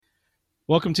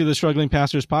Welcome to the Struggling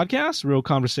Pastors Podcast, real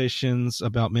conversations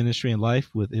about ministry and life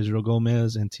with Israel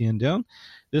Gomez and Tian Doan.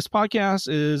 This podcast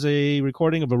is a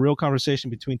recording of a real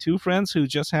conversation between two friends who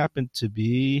just happen to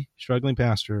be struggling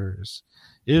pastors.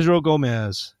 Israel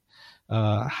Gomez,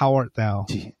 how art thou?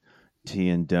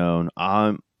 Tian Doan,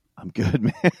 I'm good,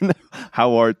 man.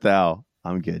 How art thou?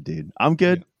 I'm good, dude. I'm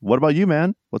good. Yeah. What about you,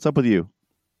 man? What's up with you?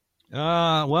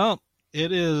 Well,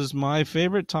 it is my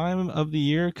favorite time of the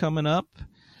year coming up.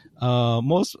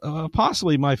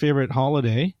 Possibly my favorite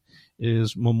holiday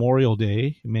is Memorial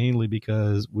Day, mainly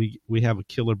because we have a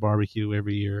killer barbecue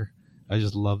every year. I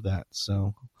just love that.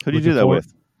 So who do you do that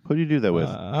with? Who do you do that with?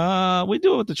 We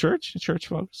do it with the church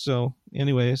folks. So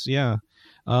anyways, yeah.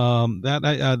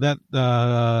 That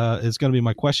is going to be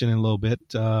my question in a little bit.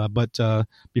 But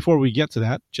before we get to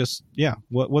that, just,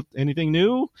 what anything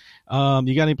new?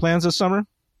 You got any plans this summer?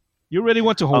 You already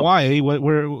went to Hawaii.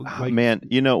 Man,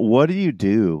 what do you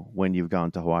do when you've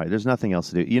gone to Hawaii? There's nothing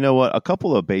else to do. You know what? A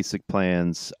couple of basic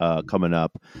plans coming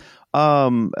up.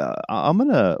 We're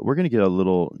gonna get a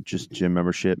little just gym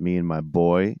membership, me and my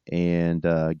boy, and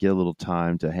get a little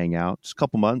time to hang out. Just a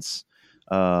couple months.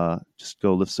 Just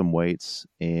go lift some weights,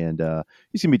 and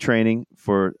he's gonna be training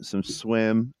for some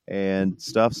swim and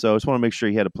stuff. So I just want to make sure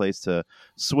he had a place to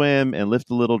swim and lift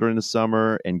a little during the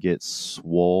summer and get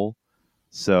swole.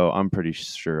 So I'm pretty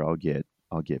sure I'll get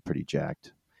pretty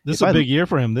jacked. This is a big year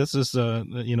for him. This is the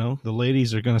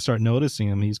ladies are going to start noticing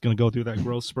him. He's going to go through that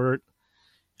growth spurt.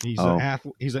 He's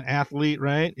an athlete,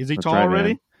 right? Is he tall already?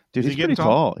 Man. Dude, he's pretty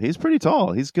tall. He's pretty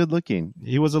tall. He's good looking.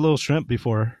 He was a little shrimp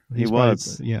before. He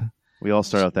was. Yeah. We all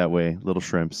start out that way, little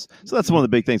shrimps. So that's one of the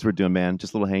big things we're doing, man.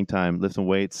 Just a little hang time, lifting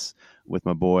weights with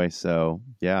my boy. So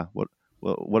yeah.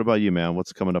 What about you, man?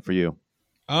 What's coming up for you?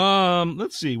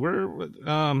 Let's see. We're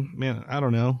man, I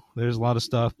don't know. There's a lot of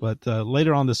stuff, but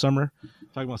later on this summer,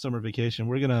 talking about summer vacation,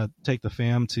 we're gonna take the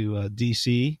fam to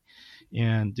DC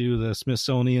and do the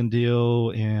Smithsonian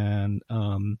deal, and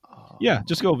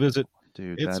just go visit.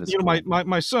 Dude, it's that is cool.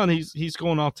 my son. He's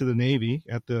going off to the Navy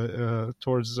at the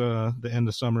towards the end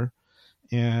of summer,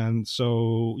 and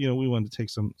so we wanted to take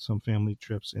some family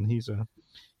trips, and he's a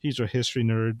history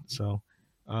nerd, so.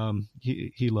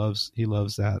 He loves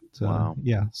that. Wow.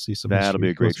 See some. That'll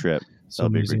be a great trip. That'll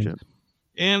be a great trip.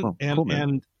 And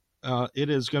it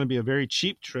is going to be a very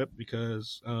cheap trip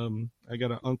because I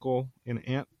got an uncle and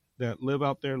aunt that live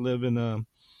out there.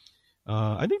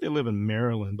 I think they live in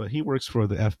Maryland, but he works for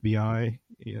the FBI.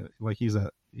 Yeah, like he's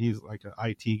like an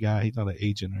IT guy. He's not an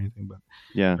agent or anything, but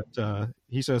yeah. But,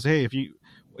 he says, hey, if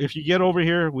you get over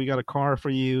here, we got a car for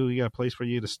you. We got a place for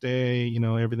you to stay.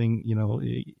 Everything.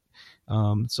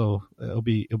 So it'll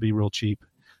be real cheap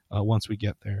once we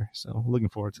get there. So looking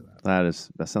forward to that.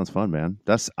 That sounds fun, man.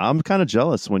 I'm kind of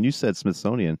jealous when you said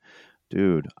Smithsonian,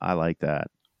 dude. I like that.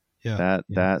 Yeah,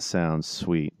 that sounds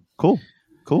sweet. Cool.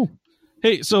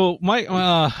 Hey, so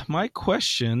my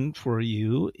question for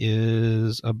you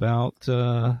is about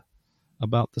the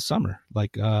summer.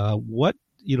 Like, what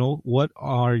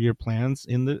are your plans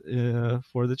in the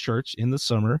for the church in the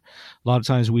summer? A lot of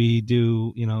times we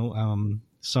do,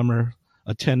 summer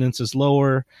attendance is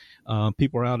lower.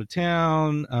 People are out of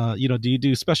town. Do you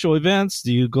do special events?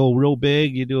 Do you go real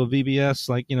big? You do a VBS,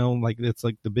 like it's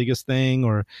like the biggest thing,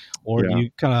 or do you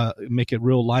kind of make it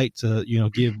real light to,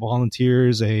 give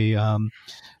volunteers a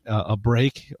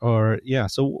break, or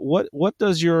so what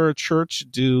does your church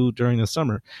do during the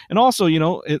summer? And also,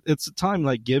 it's a time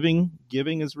like giving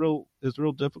is real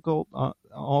difficult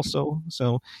also.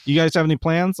 So you guys have any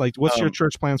plans? Like, what's your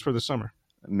church plans for the summer?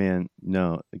 Man,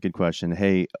 no, good question.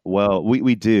 Hey, well,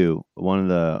 we do.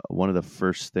 One of the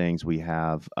first things we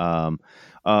have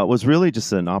was really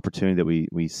just an opportunity that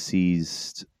we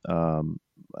seized,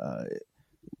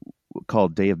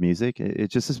 called Day of Music.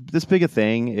 It's just this big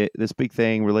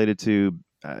thing related to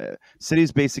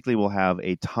cities. Basically, will have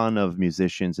a ton of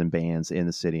musicians and bands in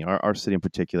the city. Our city in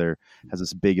particular has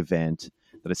this big event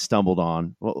that I stumbled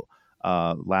on. Well,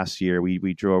 last year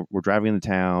we're driving into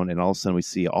town, and all of a sudden we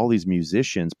see all these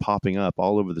musicians popping up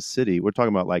all over the city. We're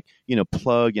talking about like,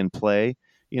 plug and play,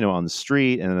 on the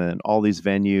street, and then all these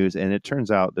venues. And it turns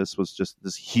out this was just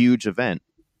this huge event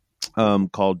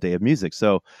called Day of Music.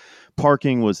 So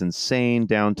parking was insane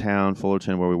downtown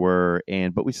Fullerton where we were,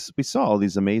 but we saw all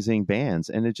these amazing bands,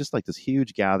 and it's just like this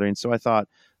huge gathering. So I thought,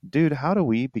 dude, how do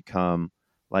we become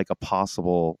like a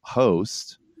possible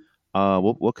host?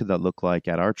 What could that look like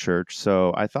at our church?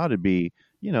 So I thought it'd be,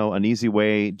 an easy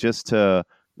way just to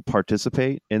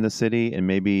participate in the city, and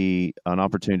maybe an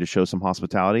opportunity to show some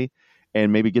hospitality,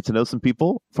 and maybe get to know some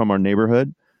people from our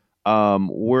neighborhood.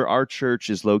 Where our church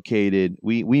is located,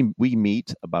 we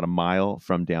meet about a mile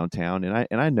from downtown,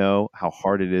 and I know how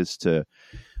hard it is to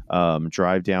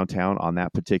drive downtown on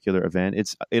that particular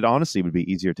event. It honestly would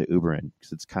be easier to Uber in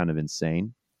because it's kind of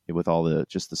insane with all the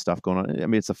just the stuff going on. I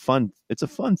mean, it's a fun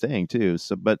thing too.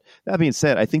 So, but that being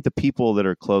said, I think the people that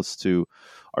are close to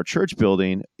our church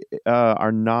building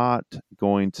are not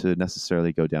going to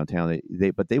necessarily go downtown.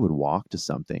 But they would walk to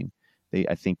something.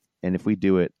 I think, and if we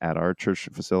do it at our church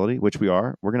facility, which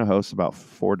we're going to host about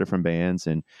 4 different bands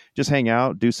and just hang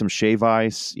out, do some shave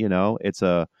ice. It's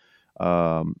going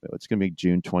to be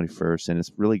June 21st, and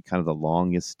it's really kind of the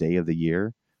longest day of the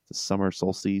year. The summer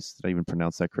solstice. Did I even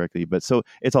pronounce that correctly? But so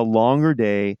it's a longer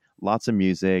day, lots of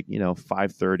music.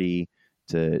 5:30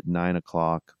 to 9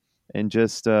 o'clock, and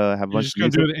just have a bunch of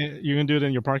music. You're gonna do it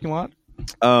in your parking lot.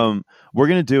 We're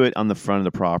going to do it on the front of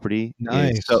the property,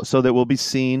 nice. so that we'll be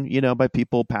seen, by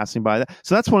people passing by.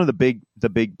 So that's one of the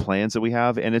big plans that we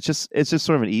have, and it's just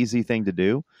sort of an easy thing to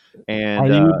do. And are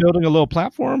you building a little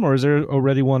platform, or is there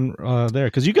already one there?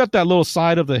 Because you got that little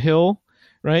side of the hill,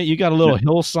 right? You got a little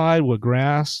hillside with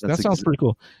grass. That sounds pretty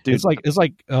cool. Dude, it's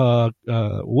like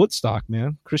Woodstock,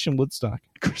 man. Christian Woodstock.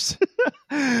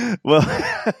 well,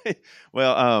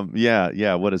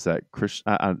 yeah. What is that?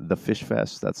 The Fish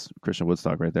Fest. That's Christian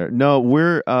Woodstock right there. No,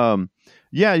 we're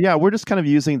we're just kind of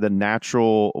using the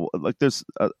natural. Like, there's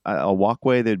a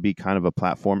walkway that'd be kind of a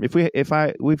platform.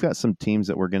 We've got some teams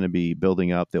that we're going to be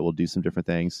building up that will do some different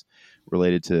things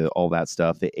related to all that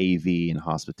stuff, the AV and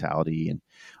hospitality,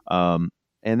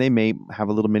 and they may have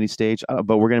a little mini stage,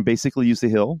 but we're going to basically use the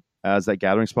hill as that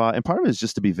gathering spot, and part of it is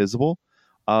just to be visible.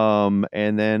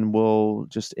 And then we'll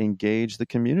just engage the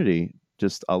community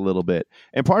just a little bit.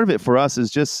 And part of it for us is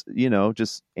just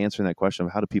answering that question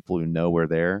of how do people who know we're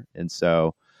there. And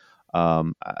so,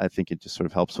 I think it just sort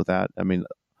of helps with that. I mean,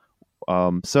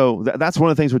 so that's one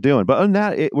of the things we're doing, but other than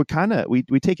that,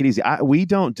 we take it easy. We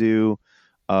don't do,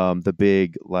 the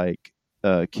big,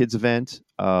 kids event.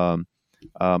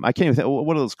 I can't even think,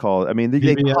 what are those called? I mean,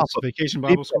 they pop up. Vacation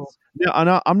Bible School. No,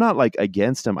 I'm not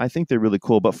against them. I think they're really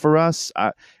cool. But for us,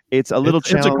 it's a little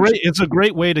challenge. It's a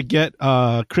great way to get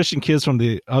Christian kids from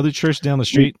the other church down the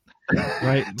street,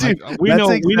 right? Dude, we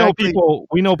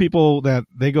know people that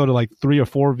they go to 3 or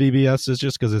 4 VBSs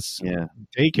just because it's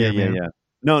daycare. Yeah.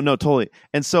 No, totally.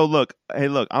 And so I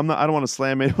don't want to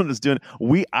slam anyone that's doing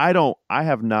it. I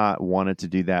have not wanted to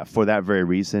do that for that very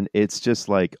reason. It's just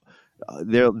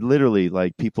they're literally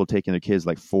people taking their kids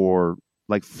 4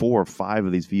 or 5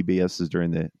 of these VBSs during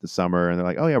the summer, and they're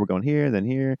like, oh yeah, we're going here and then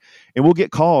here, and we'll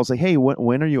get calls like, hey, what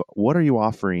are you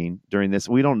offering during this?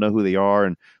 We don't know who they are,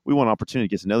 and we want an opportunity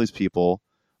to get to know these people,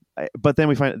 but then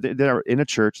we find they're in a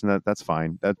church, and that's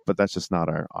fine. But that's just not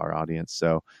our audience.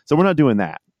 So we're not doing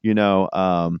that,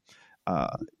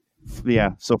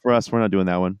 So for us, we're not doing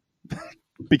that one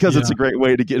because it's a great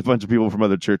way to get a bunch of people from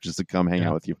other churches to come hang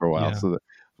out with you for a while.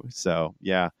 So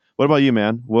yeah. What about you,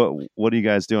 man? What are you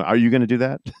guys doing? Are you going to do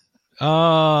that?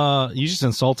 You just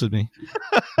insulted me.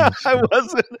 I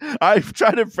wasn't. I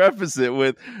tried to preface it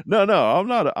with no. I'm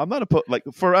not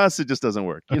for us, it just doesn't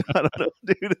work. I don't know,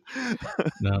 dude.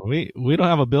 No, we don't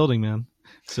have a building, man.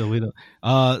 So we don't.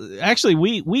 Actually,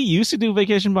 we used to do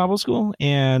Vacation Bible School,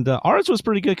 and ours was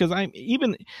pretty good because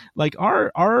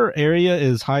our area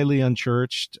is highly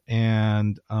unchurched,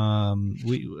 and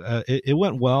it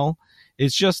went well.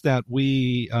 It's just that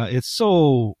it's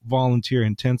so volunteer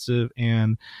intensive,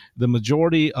 and the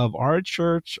majority of our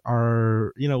church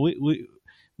are,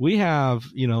 we have,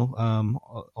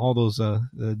 all those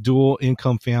dual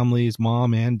income families,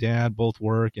 mom and dad both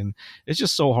work, and it's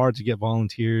just so hard to get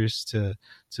volunteers to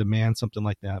man something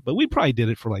like that. But we probably did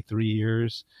it for 3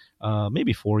 years,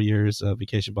 maybe 4 years of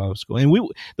Vacation Bible School. And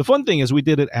the fun thing is we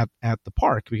did it at the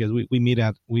park because we meet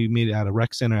at a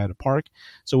rec center at a park.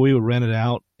 So we would rent it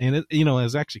out, and it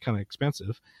it's actually kind of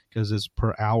expensive because it's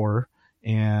per hour,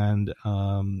 and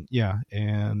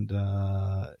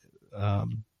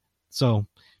so.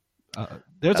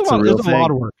 There's a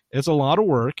lot of work. It's a lot of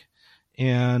work,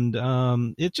 and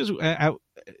it just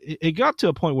it got to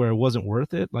a point where it wasn't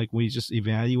worth it. We just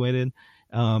evaluated,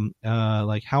 how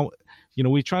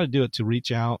we tried to do it to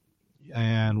reach out,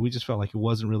 and we just felt like it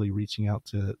wasn't really reaching out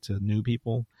to new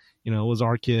people. It was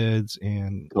our kids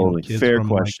and totally kids fair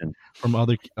question from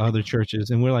other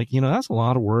churches, and we're like, that's a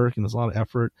lot of work and there's a lot of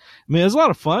effort. I mean, it's a lot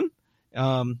of fun.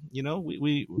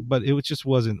 But it just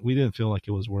wasn't. We didn't feel like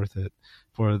it was worth it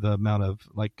for the amount of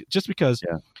just because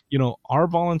our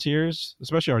volunteers,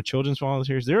 especially our children's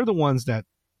volunteers, they're the ones that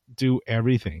do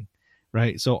everything,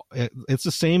 right? So it's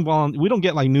the same we don't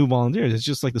get new volunteers. It's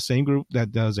just the same group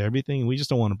that does everything, and we just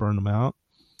don't want to burn them out.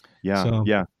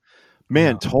 Yeah.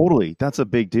 Man, totally. That's a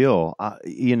big deal.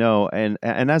 And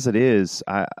as it is,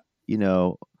 you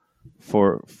know,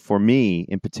 for me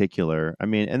in particular, I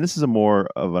mean, and this is a more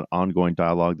of an ongoing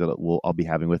dialogue that I'll be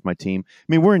having with my team. I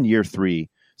mean, we're in year 3,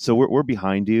 so we're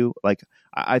behind you. Like,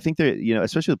 I think that,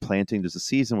 especially with planting, there's a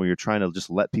season where you're trying to just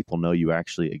let people know you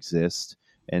actually exist,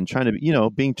 and trying to,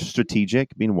 being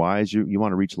strategic, being wise. You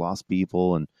want to reach lost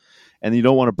people, and you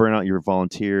don't want to burn out your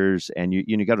volunteers, and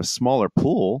you got a smaller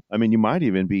pool. I mean, you might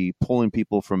even be pulling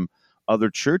people from other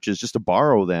churches just to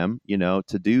borrow them,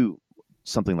 to do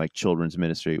something like children's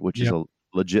ministry, which is a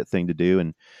legit thing to do.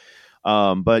 And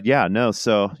but yeah, no,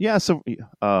 so yeah,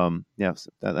 and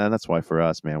that's why for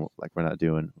us, man, like, we're not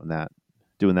doing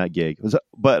that gig.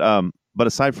 But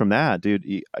aside from that, dude,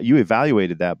 you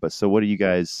evaluated that. But so what are you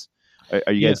guys?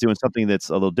 Are you guys doing something that's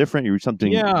a little different? You're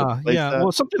something, yeah.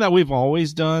 Well, something that we've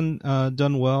always done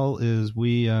well is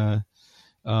we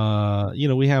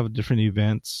we have different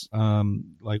events.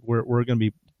 Like we're going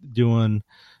to be doing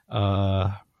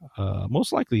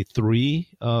most likely 3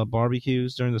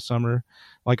 barbecues during the summer.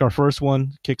 Like, our first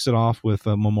one kicks it off with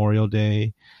Memorial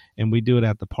Day, and we do it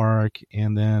at the park.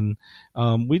 And then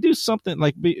we do something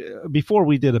like before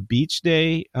we did a beach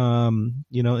day, in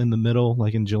the middle,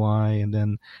 like in July, and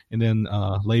then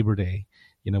Labor Day.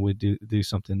 We do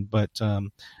something. But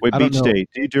wait, beach day?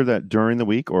 Do you do that during the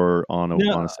week or on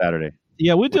a Saturday?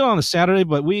 Yeah, we did it on a Saturday,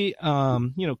 but we,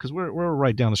 because we're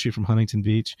right down the street from Huntington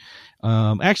Beach.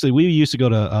 Actually, we used to go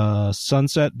to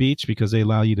Sunset Beach because they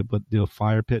allow you to do a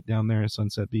fire pit down there at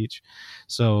Sunset Beach.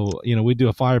 So, we do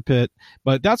a fire pit,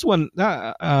 but that's when we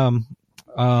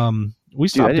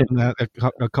stopped doing that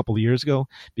a couple of years ago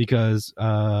because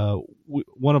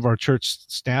one of our church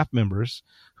staff members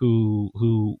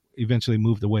who eventually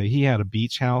moved away, he had a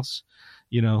beach house.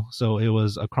 So it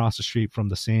was across the street from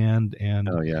the sand, and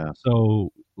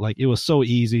so, like, it was so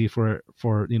easy for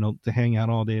to hang out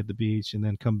all day at the beach and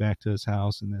then come back to his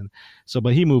house, and then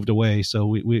but he moved away, so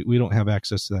we don't have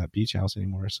access to that beach house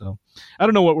anymore. So I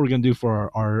don't know what we're gonna do for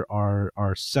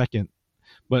our second,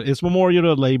 but it's Memorial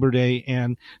to Labor Day,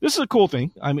 and this is a cool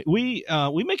thing. I mean, we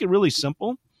make it really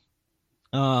simple.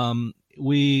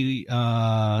 We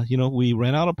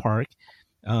rent out a park.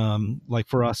 Like,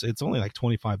 for us, it's only like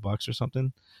 $25 or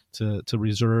something to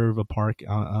reserve a park.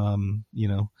 Mm-hmm.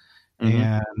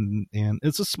 And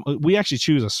it's we actually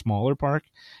choose a smaller park,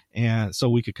 and so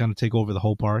we could kind of take over the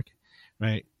whole park,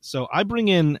 right? So I bring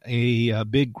in a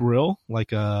big grill,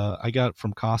 like I got it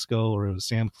from Costco or it was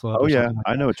Sam's Club. Oh yeah, like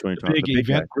I know what you're talking about. Big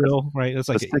event grill, right? It's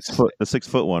like the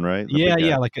 6-foot one, right?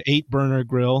 Yeah, like an 8-burner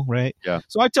grill, right? Yeah.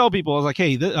 So I tell people, I was like,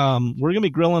 hey, we're gonna be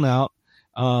grilling out.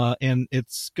 And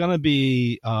it's gonna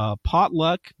be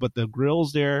potluck, but the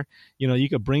grill's there. You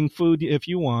could bring food if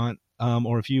you want,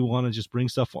 or if you want to just bring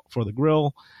stuff for the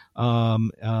grill.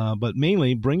 But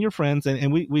mainly bring your friends,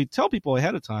 and we tell people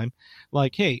ahead of time,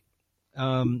 like, hey,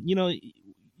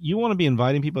 you want to be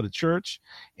inviting people to church,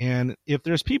 and if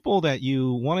there's people that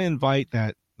you want to invite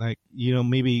that, like,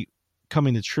 maybe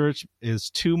coming to church is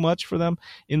too much for them,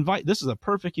 this is a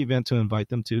perfect event to invite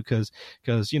them to, because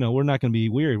we're not going to be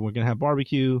weird. We're going to have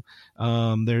barbecue.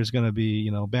 There's going to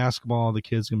be basketball. The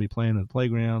kids going to be playing in the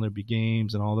playground. There'll be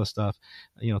games and all this stuff,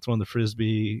 throwing the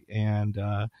frisbee. And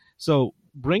so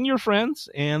bring your friends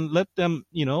and let them,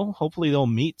 hopefully they'll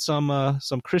meet some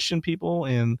Christian people,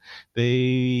 and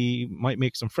they might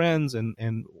make some friends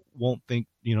and won't think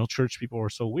church people are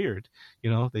so weird.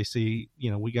 They see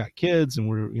we got kids and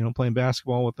we're playing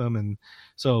basketball with them, and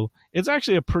so it's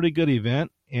actually a pretty good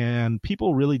event, and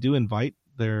people really do invite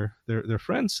their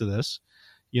friends to this.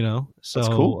 So that's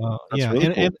cool. That's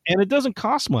really cool. And it doesn't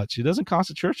cost much. It doesn't cost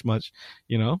the church much,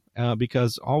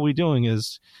 because all we're doing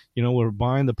is, we're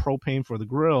buying the propane for the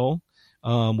grill.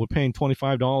 We're paying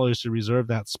 $25 to reserve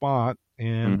that spot,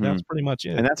 and that's pretty much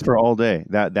it. And that's for all day.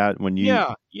 That when you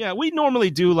we normally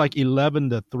do like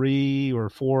 11 to 3 or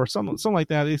 4, something like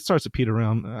that. It starts to peter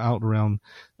out around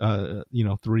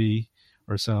 3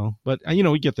 or so, but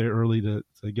we get there early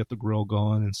to get the grill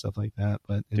going and stuff like that.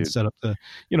 But and set up the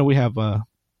we have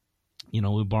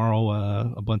we borrow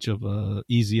a bunch of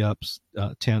easy ups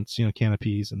tents,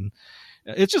 canopies, and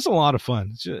it's just a lot of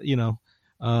fun.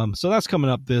 So that's coming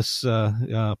up this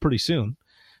pretty soon.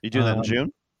 You do that in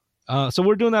June? So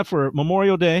we're doing that for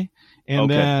Memorial Day, and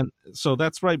then so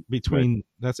that's right between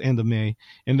that's end of May,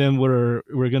 and then we're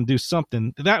going to do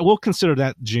something that we'll consider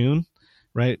that June,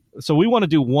 right? So we want to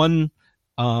do one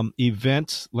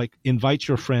event, like invite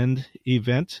your friend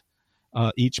event,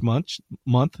 each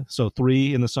month. So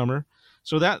 3 in the summer.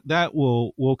 So that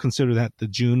we'll consider that the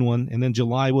June one, and then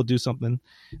July we'll do something.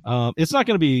 It's not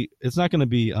going to be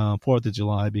 4th of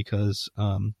July because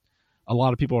a a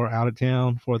lot of people are out of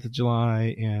town 4th of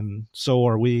July, and so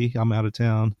are we. I'm out of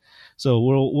town, so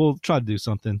we'll try to do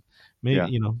something.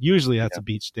 Maybe, Yeah. usually that's Yeah. a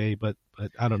beach day, but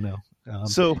I don't know.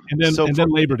 So And then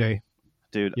Labor Day.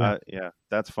 dude, Yeah. yeah,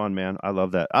 that's fun, man. I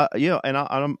love that. And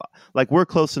I'm like, we're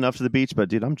close enough to the beach, but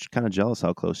dude, I'm kind of jealous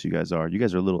how close you guys are. You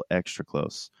guys are a little extra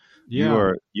close.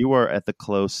 Yeah. You are at the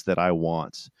close that I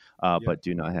want, Yeah. but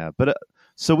do not have. But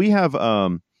so we have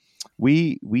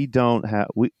we don't have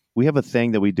we have a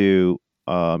thing that we do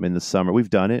in the summer. We've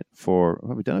done it for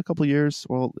have we done it a couple of years.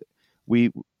 Well,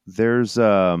 we there's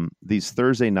these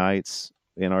Thursday nights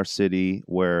in our city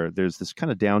where there's this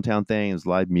kind of downtown thing. There's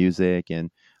live music,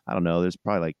 and I don't know. There's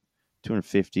probably like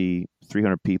 250,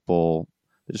 300 people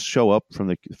that just show up from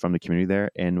the community there,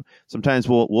 and sometimes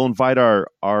we'll invite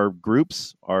our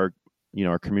groups, our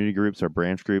our community groups, our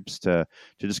branch groups to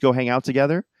just go hang out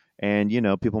together. And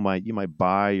people you might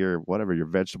buy your whatever, your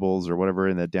vegetables or whatever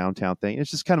in the downtown thing. It's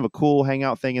just kind of a cool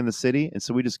hangout thing in the city, and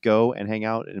so we just go and hang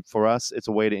out. And for us, it's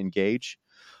a way to engage.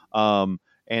 And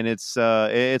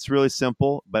it's really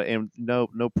simple, but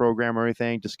no program or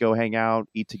anything. Just go hang out,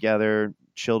 eat together,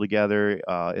 chill together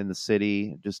in the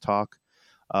city, just talk.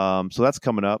 So that's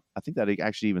coming up. I think that it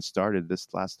actually even started this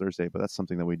last Thursday, but that's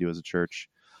something that we do as a church.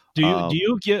 Do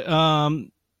you get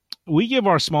we give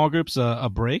our small groups a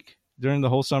break during the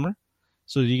whole summer?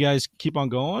 So do you guys keep on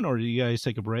going, or do you guys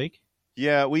take a break?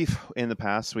 Yeah, we've in the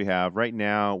past we have. Right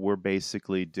now we're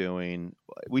basically doing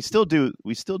we still do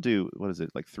what is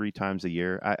it, like 3 times a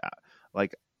year.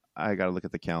 I got to look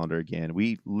at the calendar again.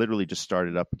 We literally just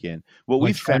started up again. What we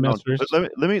Like found, trimesters? but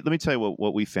let me tell you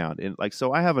what we found. And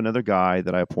so I have another guy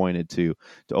that I appointed to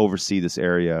oversee this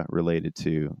area related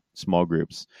to small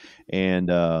groups. And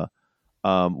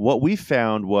what we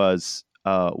found was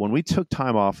when we took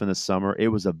time off in the summer, it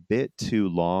was a bit too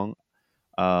long.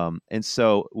 And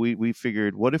so we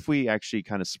figured, what if we actually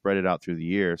kind of spread it out through the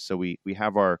year? So we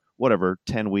have our whatever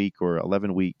 10-week or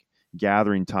 11-week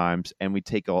gathering times, and we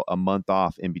take a month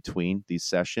off in between these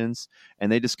sessions,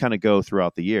 and they just kind of go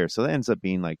throughout the year. So that ends up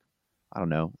being like, I don't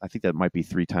know, I think that might be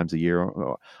 3 times a year,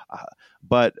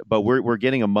 but we're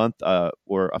getting a month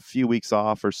or a few weeks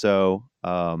off or so.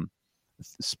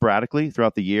 Sporadically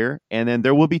throughout the year, and then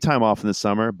there will be time off in the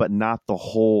summer, but not the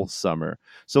whole summer.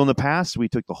 So in the past we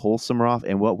took the whole summer off,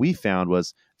 and what we found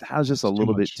was that was just a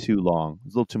little bit too long. It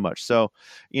was a little too much. So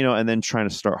and then trying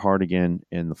to start hard again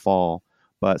in the fall.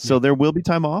 But so there will be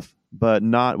time off, but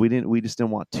we just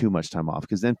didn't want too much time off,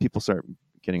 because then people start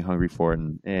getting hungry for it,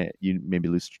 and you maybe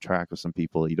lose track of some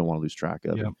people that you don't want to lose track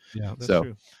of. Yeah, that's so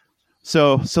true.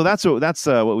 So that's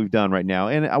what we've done right now,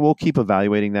 and I will keep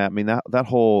evaluating that. I mean, that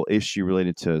whole issue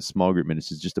related to small group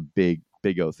ministry is just a big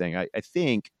old thing. I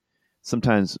think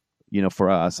sometimes, for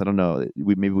us, I don't know,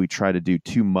 we try to do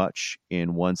too much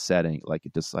in one setting, like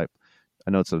I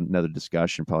know it's another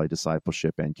discussion, probably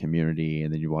discipleship and community,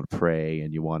 and then you want to pray,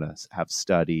 and you want to have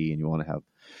study, and you're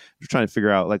trying to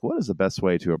figure out, like, what is the best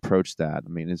way to approach that? I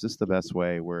mean, is this the best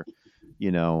way where,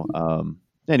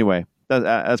 anyway.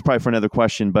 That's probably for another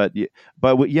question, but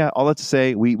all that to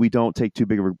say, we don't take too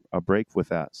big of a break with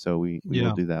that, so we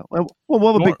will do that. Well,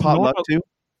 we'll have a big potluck too.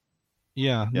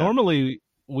 Yeah, normally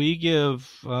we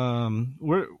give.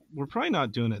 We're probably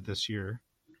not doing it this year.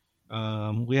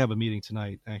 We have a meeting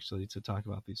tonight actually to talk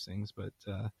about these things, but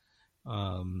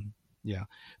one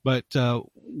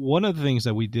of the things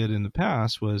that we did in the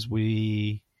past was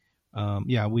we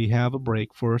have a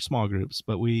break for small groups,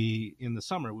 but in the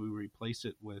summer we replace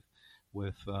it with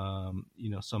some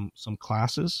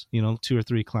classes, 2 or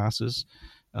 3 classes,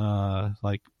 more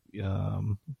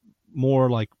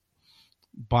like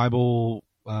Bible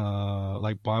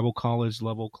college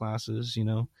level classes.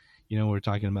 We're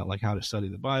talking about like how to study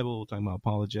the Bible, talking about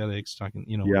apologetics,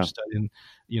 we're studying,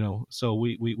 so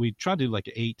we try to do like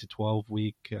an 8 to 12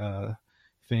 week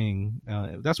thing.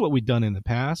 That's what we've done in the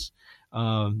past.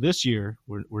 This year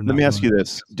we're not. Let me ask you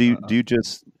this: Do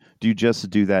you just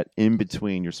do that in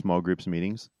between your small groups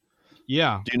meetings?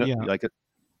 Yeah. Do you like it?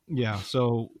 Yeah.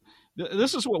 So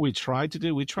this is what we tried to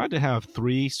do. We tried to have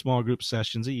 3 small group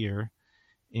sessions a year,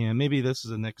 and maybe this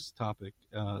is the next topic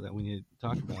that we need to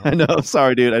talk about. I know.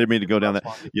 Sorry, dude. I didn't mean to go down that.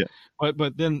 Yeah.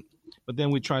 But then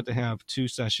we tried to have 2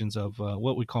 sessions of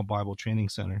what we call Bible Training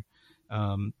Center.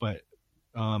 But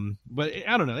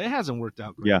I don't know. It hasn't worked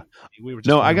out great. Yeah. We were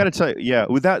just I got to tell you. Yeah.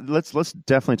 With that, let's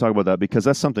definitely talk about that, because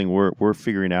that's something we're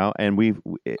figuring out, and we're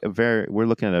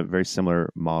looking at a very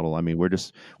similar model. I mean, we're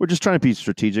just trying to be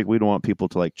strategic. We don't want people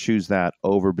to like choose that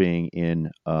over being in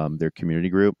their community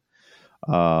group.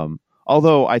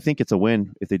 Although I think it's a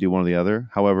win if they do one or the other.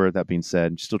 However, that being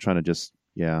said, still trying to just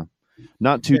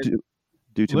not do too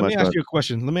much. Let me ask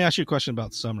you a question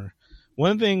about summer.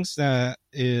 one of the things that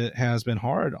it has been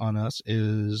hard on us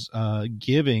is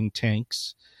giving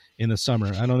tanks in the summer.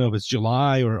 I don't know if it's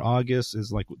July or August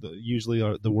is like usually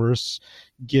are the worst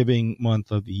giving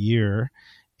month of the year.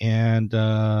 And,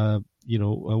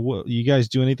 what, you guys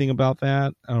do anything about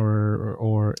that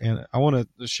and I want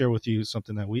to share with you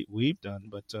something that we've done,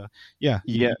 but, Yeah, have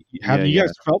yeah, you yeah.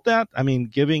 guys felt that? I mean,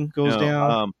 giving goes No,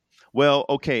 down. well,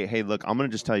 okay. Hey, look, I'm going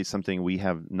to just tell you something we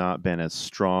have not been as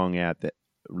strong at that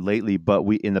lately, but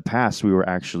in the past we were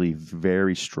actually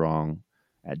very strong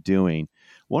at doing.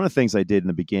 One of the things I did in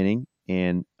the beginning,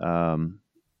 and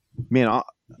man,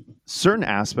 certain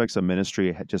aspects of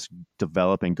ministry just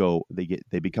develop and go.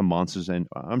 They become monsters, and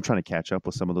I'm trying to catch up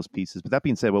with some of those pieces. But that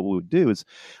being said, what we would do is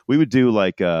we would do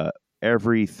like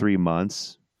every 3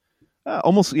 months,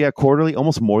 almost, yeah, quarterly,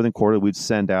 almost more than quarterly. We'd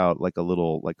send out like a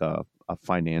little, like a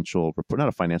financial report, not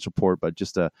a financial report, but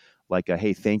just a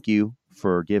hey, thank you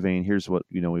for giving. Here's what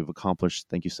we've accomplished.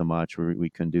 Thank you so much. We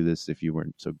couldn't do this if you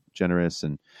weren't so generous,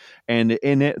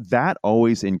 that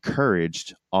always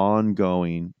encouraged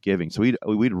ongoing giving. So we'd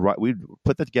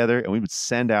put that together, and we would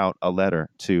send out a letter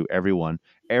to everyone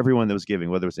that was giving,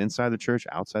 whether it was inside the church,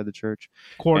 outside the church,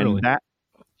 and Quarterly. that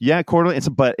yeah, quarterly.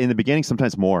 But in the beginning,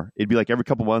 sometimes more. It'd be like every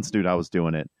couple months, dude. I was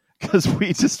doing it because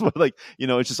we just were like,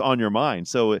 it's just on your mind.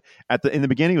 So in the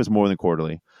beginning, it was more than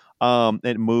quarterly.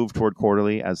 It moved toward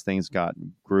quarterly as things got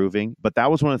grooving. But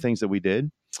that was one of the things that we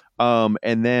did.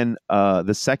 And then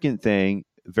the second thing,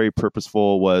 very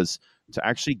purposeful, was to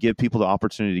actually give people the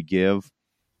opportunity to give.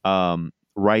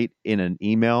 Right in an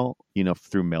email,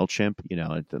 through MailChimp.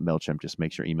 The MailChimp just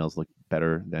makes your emails look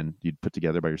better than you'd put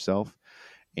together by yourself.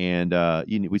 And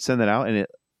we send that out,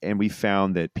 and we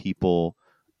found that people,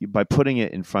 by putting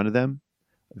it in front of them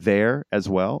there as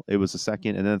well, it was the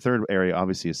second. And then the third area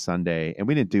obviously is Sunday, and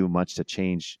we didn't do much to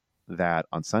change that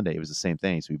on Sunday. It was the same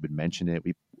thing. So we would mention it.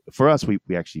 For us, we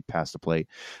actually passed the plate,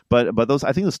 but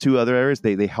I think those two other areas,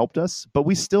 they helped us, but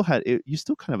we still had it. You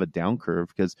still kind of a down curve,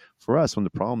 because for us, one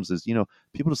of the problems is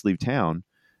people just leave town,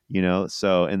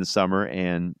 so in the summer,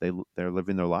 and they're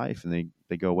living their life, and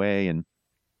they go away, and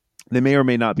they may or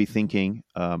may not be thinking.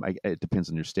 It depends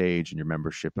on your stage and your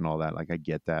membership and all that. Like, I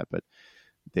get that, but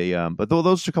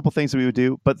those are a couple things that we would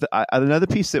do. But another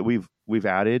piece that we've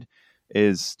added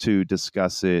is to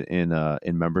discuss it in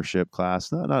membership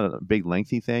class. Not a big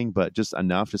lengthy thing, but just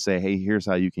enough to say, hey, here's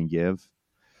how you can give.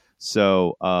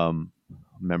 So,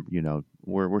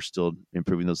 we're still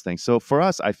improving those things. So for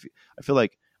us, I feel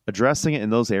like addressing it in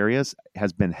those areas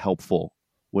has been helpful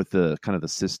with the kind of the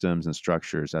systems and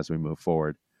structures as we move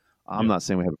forward. I'm not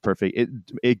saying we have a perfect.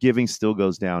 It giving still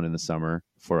goes down in the summer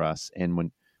for us, and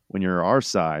when you're our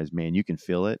size, man, you can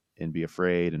feel it and be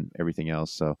afraid and everything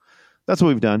else. So that's what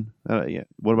we've done. Yeah.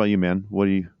 What about you, man? What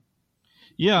do you?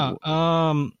 Yeah.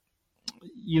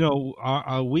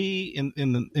 We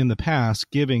in the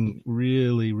past, giving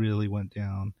really, really went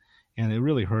down, and it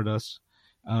really hurt us.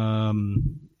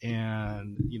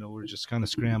 And we're just kind of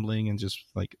scrambling, and just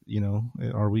like,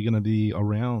 are we going to be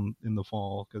around in the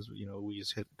fall? Because we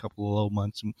just hit a couple of low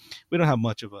months, and we don't have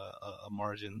much of a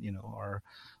margin.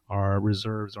 Our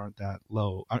reserves aren't that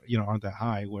low, aren't that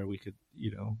high where we could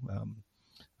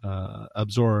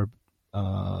absorb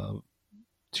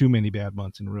too many bad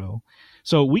months in a row.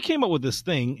 So we came up with this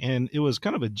thing, and it was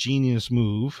kind of a genius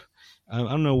move. I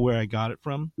don't know where I got it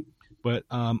from, but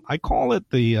I call it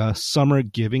the Summer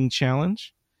Giving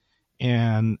Challenge.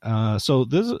 And so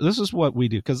this is what we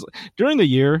do, because during the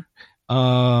year,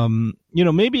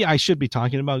 maybe I should be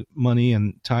talking about money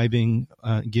and tithing,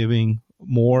 giving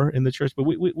more in the church, but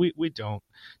we don't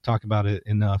talk about it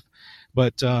enough.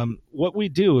 But what we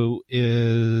do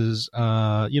is,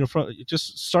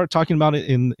 just start talking about it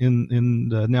in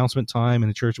the announcement time in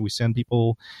the church. We send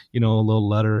people, a little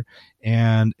letter,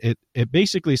 and it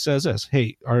basically says this: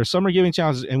 hey, our summer giving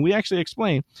challenges, and we actually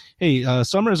explain, hey,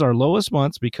 summer is our lowest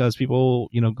months because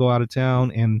people, go out of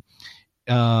town, and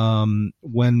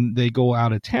when they go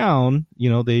out of town,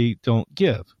 they don't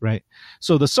give, right?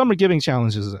 So the summer giving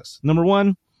challenge is this: number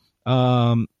one,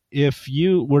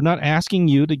 we're not asking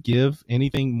you to give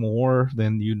anything more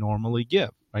than you normally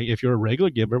give, right? If you're a regular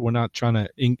giver, we're not trying to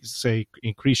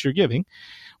increase your giving.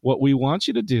 What we want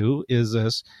you to do is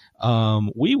this: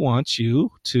 we want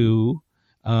you to,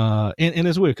 and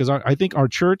it's weird because I think our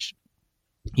church,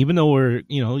 even though we're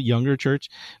younger church,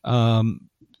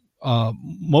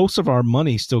 most of our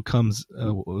money still comes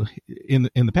in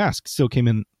the past still came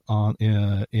in on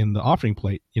in the offering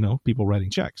plate, people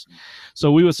writing checks.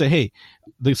 So we would say, hey,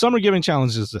 the summer giving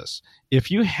challenge is this: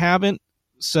 if you haven't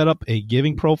set up a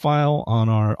giving profile on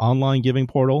our online giving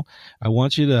portal, I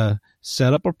want you to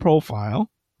set up a profile,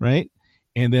 right?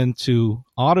 and then to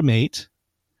automate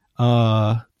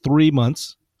 3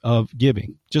 months of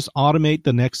giving. Just automate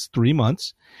the next 3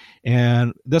 months.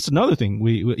 And that's another thing.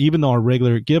 We even though our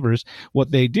regular givers,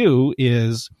 what they do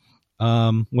is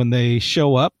when they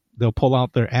show up, they'll pull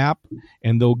out their app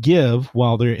and they'll give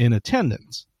while they're in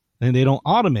attendance, and they don't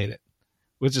automate it,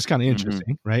 which is kind of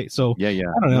interesting, right? So Yeah,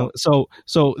 yeah. I don't know.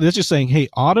 So they're just saying, hey,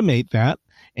 automate that,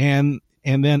 and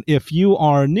then if you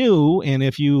are new, and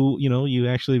if you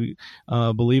actually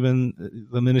believe in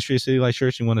the ministry of City Light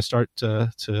Church and want to start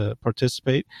to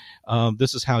participate,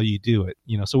 this is how you do it.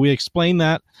 So we explain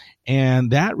that,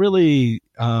 and that really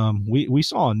we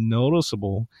saw a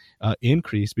noticeable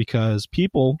increase, because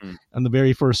people on the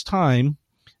very first time,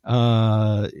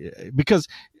 because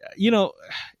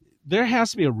there has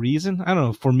to be a reason. I don't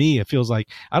know. For me, it feels like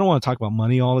I don't want to talk about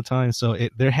money all the time. So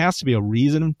there has to be a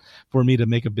reason for me to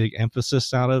make a big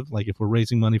emphasis out of, like, if we're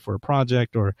raising money for a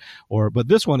project but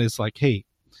this one is like, hey,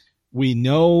 we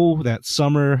know that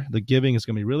summer, the giving is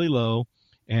going to be really low,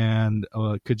 and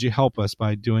could you help us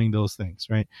by doing those things?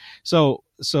 Right. So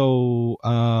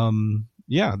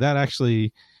that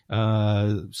actually,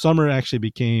 summer actually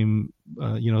became,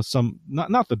 some,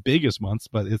 not the biggest months,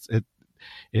 but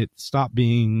it stopped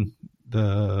being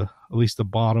at least the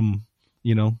bottom,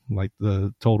 like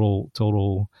the total,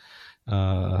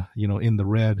 in the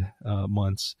red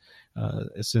months,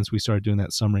 since we started doing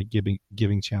that summer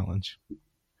giving challenge.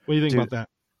 What do you think about that?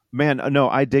 Man, no,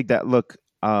 I dig that. Look,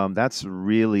 that's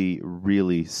really,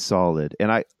 really solid.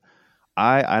 And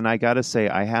I gotta say,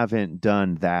 I haven't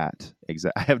done that.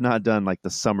 I have not done like the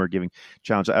summer giving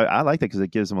challenge. I like that because it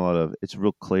gives them it's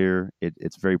real clear.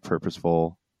 It's very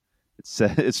purposeful.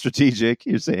 It's strategic.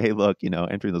 You say, hey, look,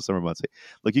 entering the summer months,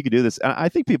 look, you can do this. And I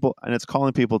think people, and it's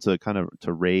calling people to kind of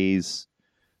to rise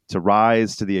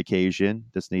to the occasion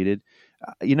that's needed.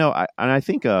 I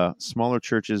think smaller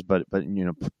churches, but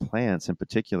plants in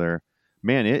particular,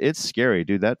 man, it's scary,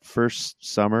 dude. That first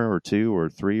summer or 2 or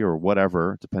 3 or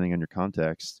whatever, depending on your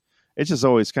context, it's just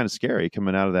always kind of scary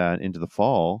coming out of that into the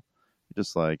fall. You're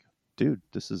just like, dude,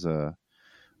 this is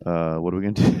what are we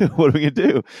going to do? What are we going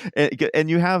to do? And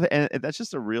you have, and that's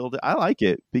just a real, I like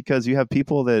it because you have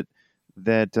people that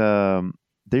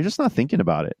they're just not thinking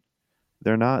about it.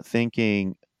 They're not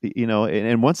thinking,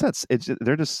 and once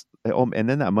they're just, and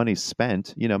then that money's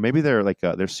spent, maybe they're like,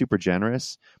 they're super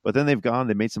generous, but then they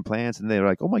made some plans and they're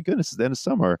like, oh my goodness, it's the end of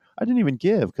summer. I didn't even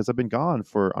give because I've been gone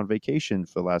on vacation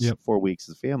for the last 4 weeks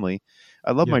as a family.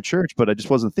 I love my church, but I just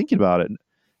wasn't thinking about it,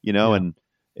 and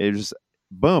it just,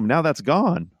 boom, now that's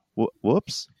gone.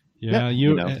 Whoops. Yeah,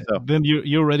 then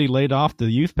you already laid off the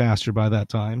youth pastor by that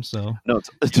time. So no,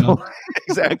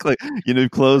 exactly.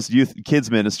 Closed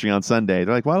kids ministry on Sunday.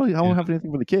 They're like, "Why I won't have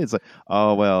anything for the kids?" Like,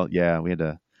 oh well, yeah, we had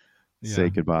to say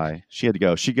goodbye. She had to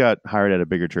go. She got hired at a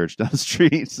bigger church down the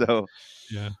street. So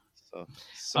yeah. So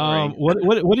sorry.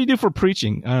 What do you do for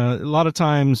preaching? A lot of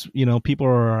times, people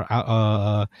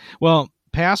are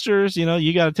pastors,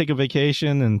 you got to take a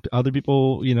vacation, and other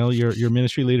people, your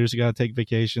ministry leaders, you got to take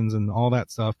vacations and all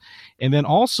that stuff. And then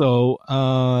also,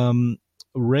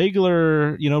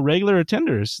 regular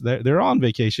attenders, they're on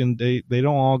vacation. They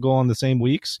don't all go on the same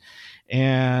weeks.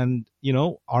 And,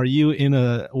 are you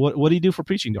what do you do for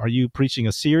preaching? Are you preaching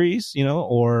a series,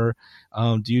 or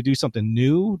do you do something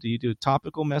new? Do you do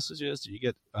topical messages? Do you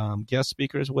get guest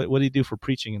speakers? What do you do for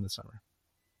preaching in the summer?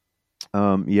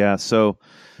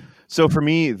 So for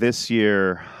me this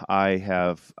year, I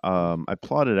have I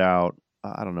plotted out,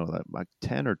 I don't know, like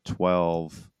 10 or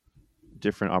 12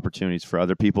 different opportunities for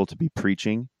other people to be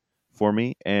preaching for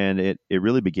me, and it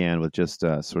really began with just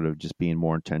sort of just being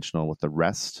more intentional with the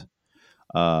rest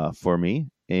for me,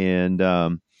 and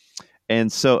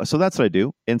so that's what I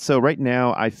do. And so right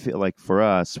now, I feel like for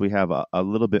us, we have a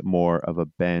little bit more of a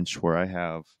bench where I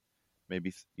have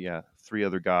maybe 3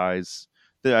 other guys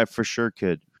that I for sure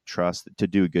could trust to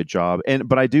do a good job.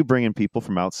 But I do bring in people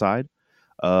from outside.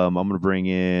 I'm going to bring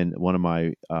in one of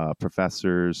my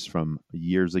professors from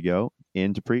years ago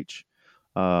in to preach.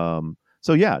 What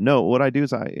I do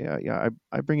is I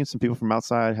bring in some people from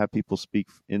outside, have people speak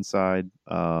inside.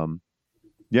 Is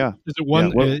it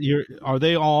one? Are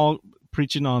they all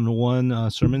preaching on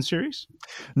one sermon series?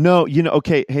 No,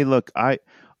 okay. Hey, look,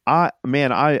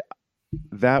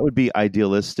 that would be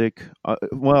idealistic.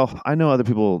 Well, I know other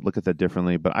people look at that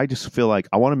differently, but I just feel like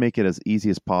I want to make it as easy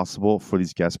as possible for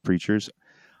these guest preachers.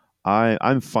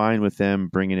 I'm fine with them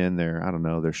bringing in their, I don't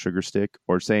know, their sugar stick,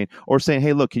 or saying,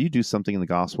 hey, look, can you do something in the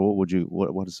gospel?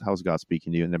 How's God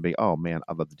speaking to you? And they'll be, oh man,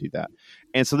 I'd love to do that.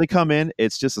 And so they come in.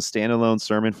 It's just a standalone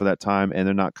sermon for that time, and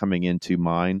they're not coming into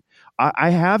mine. But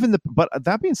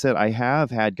that being said, I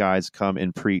have had guys come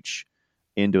and preach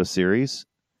into a series.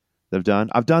 They've done.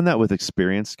 I've done that with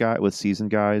with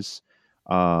seasoned guys.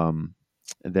 Um,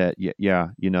 that yeah,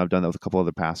 I've done that with a couple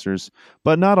other pastors,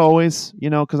 but not always.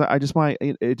 Because I just might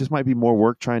it just might be more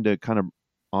work trying to kind of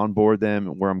onboard them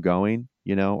where I'm going,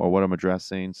 or what I'm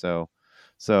addressing. So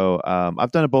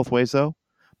I've done it both ways though.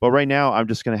 But right now, I'm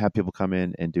just going to have people come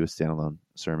in and do a standalone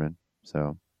sermon.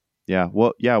 So yeah,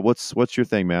 well, yeah. What's your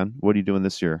thing, man? What are you doing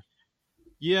this year?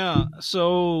 Yeah.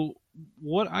 So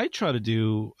what I try to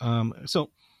do, so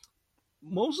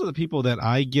most of the people that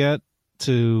I get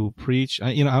to preach,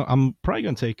 I'm probably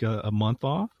going to take a month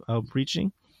off of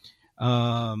preaching.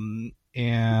 And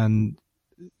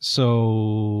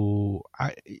so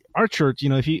our church,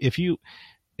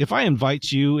 if I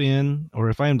invite you in, or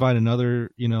if I invite another,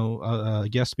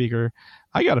 guest speaker,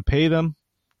 I got to pay them,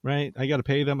 right? I got to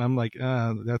pay them. I'm like,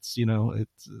 that's,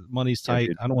 it's money's Yeah, tight.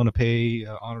 dude. I don't want to pay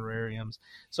honorariums.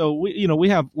 So we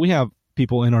have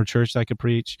people in our church that could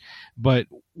preach, but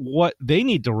what they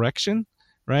need direction,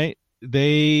 right?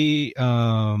 It's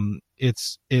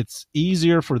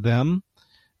easier for them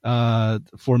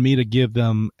for me to give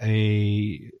them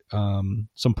some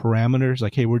parameters,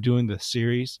 like, hey, we're doing this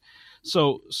series.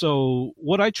 So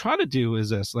what I try to do is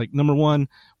this: like, number one,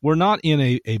 we're not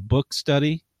in a book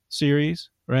study series,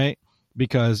 right?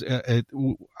 Because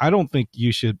I don't think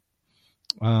you should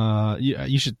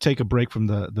you should take a break from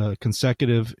the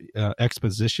consecutive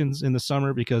expositions in the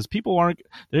summer, because people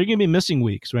they're going to be missing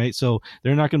weeks, right? So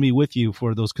they're not going to be with you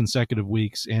for those consecutive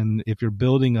weeks. And if you're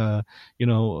building a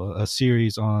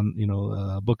series on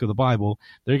a book of the Bible,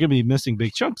 they're going to be missing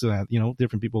big chunks of that.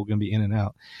 Different people are going to be in and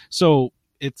out. So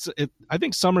I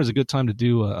think summer is a good time to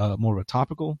do a more of a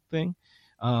topical thing.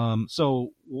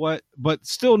 But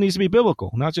still needs to be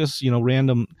biblical, not just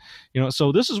random.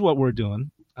 So this is what we're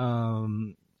doing.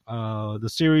 The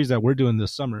series that we're doing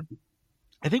this summer,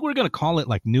 I think we're going to call it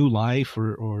like New Life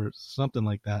or something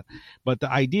like that. But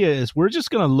the idea is we're just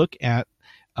going to look at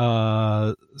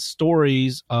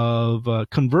stories of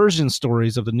conversion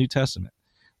stories of the New Testament,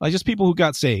 like just people who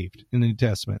got saved in the New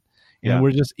Testament. And Yeah.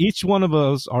 we're just, each one of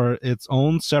us are its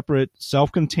own separate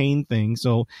self-contained thing.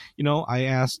 So, I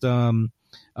asked one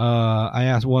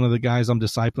of the guys I'm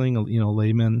discipling,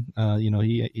 layman,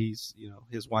 he's,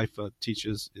 his wife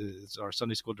is our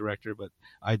Sunday school director, but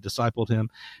I discipled him.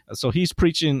 So he's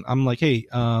preaching. I'm like, hey,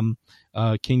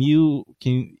 you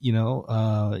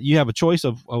have a choice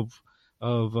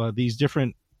of these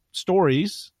different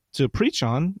stories to preach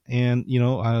on, and he's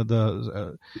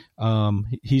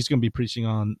going to be preaching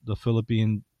on the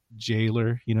Philippian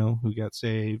jailer, who got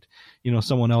saved.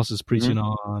 Someone else is preaching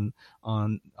Mhm.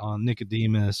 on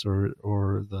Nicodemus or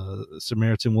the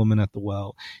Samaritan woman at the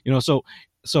well.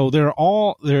 So they're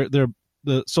all they're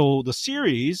the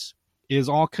series is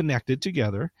all connected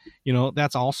together.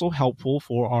 That's also helpful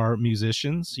for our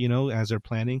musicians, as they're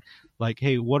planning, like,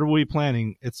 hey, what are we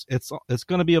planning? It's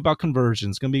going to be about conversion.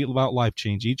 It's going to be about life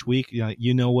change each week.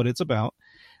 What it's about,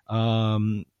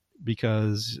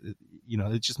 because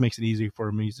it just makes it easy for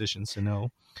musicians to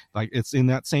know, like, it's in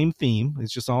that same theme.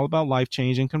 It's just all about life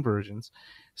change and conversions.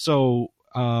 So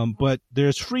but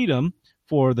there's freedom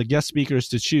for the guest speakers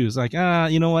to choose, like,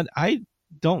 you know what, I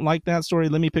don't like that story,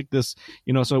 let me pick this.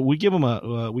 So we give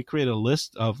them we create a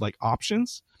list of like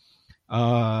options,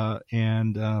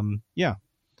 and yeah.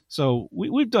 So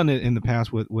we've done it in the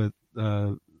past with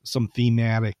some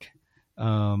thematic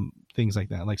things like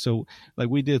that. Like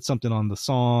we did something on the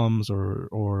Psalms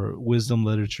or wisdom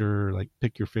literature, like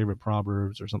pick your favorite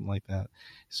proverbs or something like that.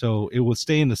 So it would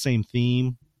stay in the same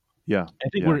theme. Yeah. I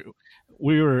think Yeah.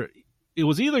 we were. It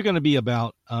was either going to be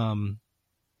about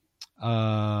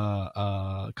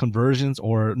conversions,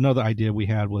 or another idea we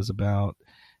had was about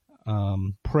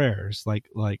prayers, like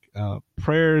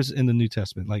prayers in the New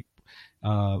Testament, like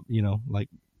like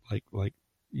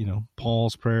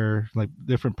Paul's prayer, like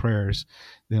different prayers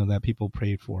that people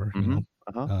prayed for. Mm-hmm.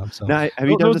 Uh-huh. So Now, have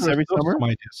you done this every those are summer? some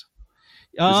ideas.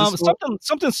 Is this what?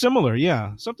 Something similar,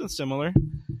 yeah, something similar.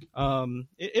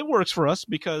 It works for us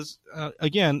because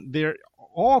again, they're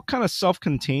all kind of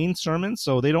self-contained sermons,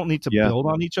 so they don't need to Yeah, build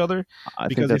on each other. I think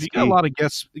Because if that's you got a key. lot of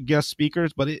guest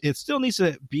speakers, but it still needs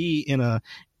to be in a.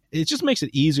 It just makes it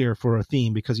easier for a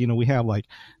theme, because we have like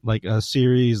a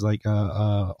series, like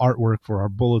artwork for our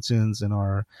bulletins and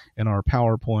our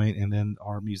PowerPoint, and then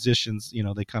our musicians,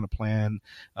 they kind of plan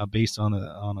based on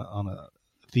a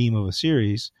theme of a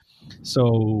series.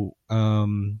 So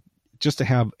just to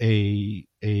have a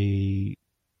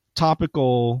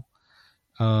topical,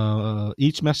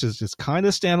 each message is kind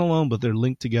of standalone, but they're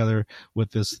linked together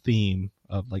with this theme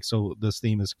of, like, so this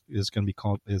theme is going to be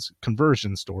called is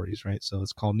conversion stories, right? So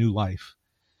it's called New Life.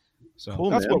 So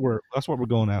Cool, man. that's what we're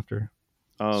going after.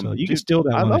 So you can Dude, steal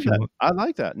that I one love if you that. want. I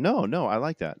like that. No, I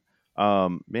like that.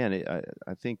 Man,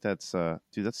 I think that's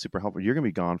dude, that's super helpful. You're gonna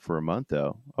be gone for a month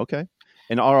though. Okay.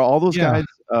 And are all those Yeah,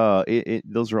 guys?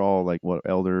 Those are all like what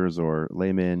elders or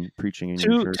laymen preaching in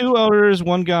your two church. elders,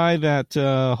 one guy that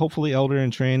hopefully elder in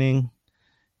training.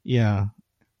 Yeah.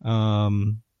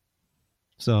 Um.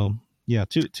 So yeah,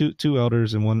 two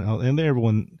elders and one and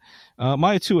everyone.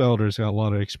 My two elders got a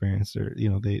lot of experience. They're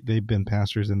they've been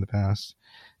pastors in the past.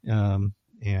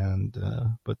 And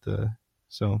but the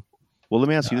so Well, let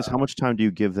me ask you this: how much time do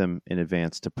you give them in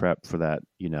advance to prep for that?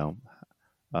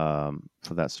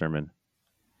 For that sermon.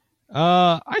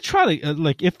 I try to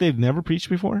like if they've never preached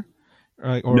before,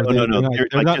 right? No, Or no, no. they're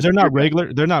You're not good.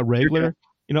 regular. They're not You're good. regular.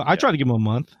 I Yeah. try to give them a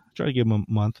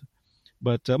month.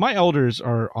 But my elders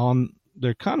are on.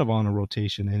 They're kind of on a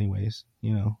rotation, anyways.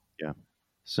 Yeah. No,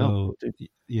 So dude,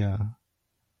 yeah,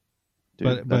 dude,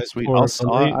 but that's sweet. for I a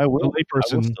will. lay I will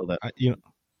person, steal that.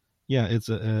 yeah, it's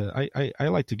I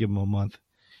like to give them a month,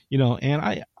 and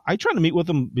I try to meet with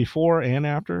them before and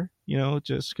after,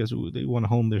 just because they want to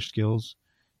hone their skills,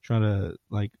 try to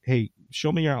like, hey,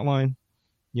 show me your outline,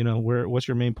 what's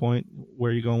your main point,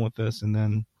 where are you going with this, and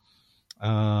then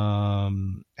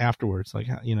afterwards, like,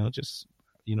 just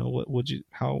what would you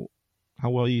how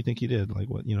well you think you did, like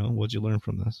what'd you learn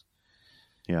from this,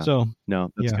 Yeah. so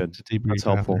No, that's yeah, good. to That's debrief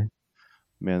helpful. after.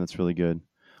 Man, that's really good.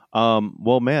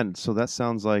 Well, man, so that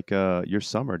sounds like your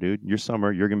summer, dude. Your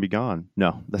summer, you're gonna be gone.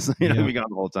 No, that's you're not gonna Yeah, be gone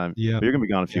the whole time. yeah, But you're gonna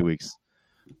be gone a yeah, few weeks.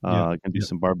 yeah, Gonna do yeah.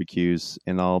 some barbecues,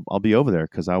 and I'll be over there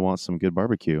because I want some good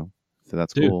barbecue. So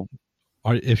that's Dude, cool,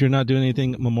 if you're not doing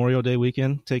anything Memorial Day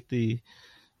weekend,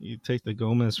 you take the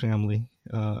Gomez family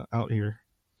out here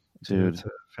dude. to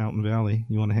Fountain Valley.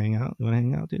 You want to hang out? You want to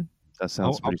hang out, dude? That I'll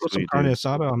sounds I'll pretty put some sweet, carne dude.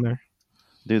 asada on there.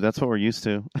 Dude, that's what we're used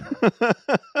to.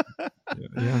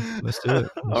 Yeah, let's do it.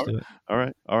 Let's all right, do it.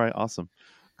 all right, awesome,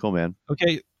 cool, man.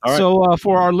 Okay, All right, so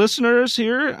for our listeners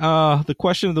here, the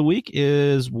question of the week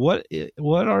is what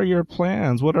are your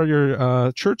plans? What are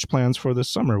your church plans for this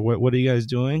summer? What are you guys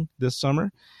doing this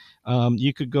summer?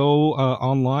 You could go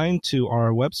online to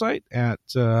our website at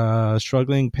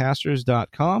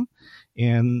strugglingpastors.com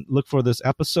and look for this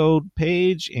episode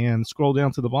page and scroll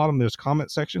down to the bottom. There's a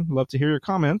comment section. Love to hear your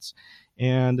comments.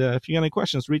 And if you got any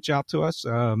questions, reach out to us.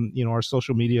 Our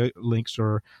social media links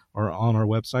are on our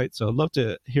website. So I'd love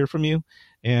to hear from you.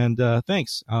 And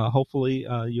thanks. Hopefully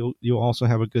you'll also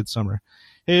have a good summer.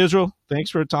 Hey, Israel, thanks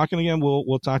for talking again.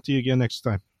 We'll talk to you again next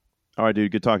time. all right,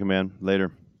 dude. Good talking, man.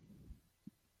 Later.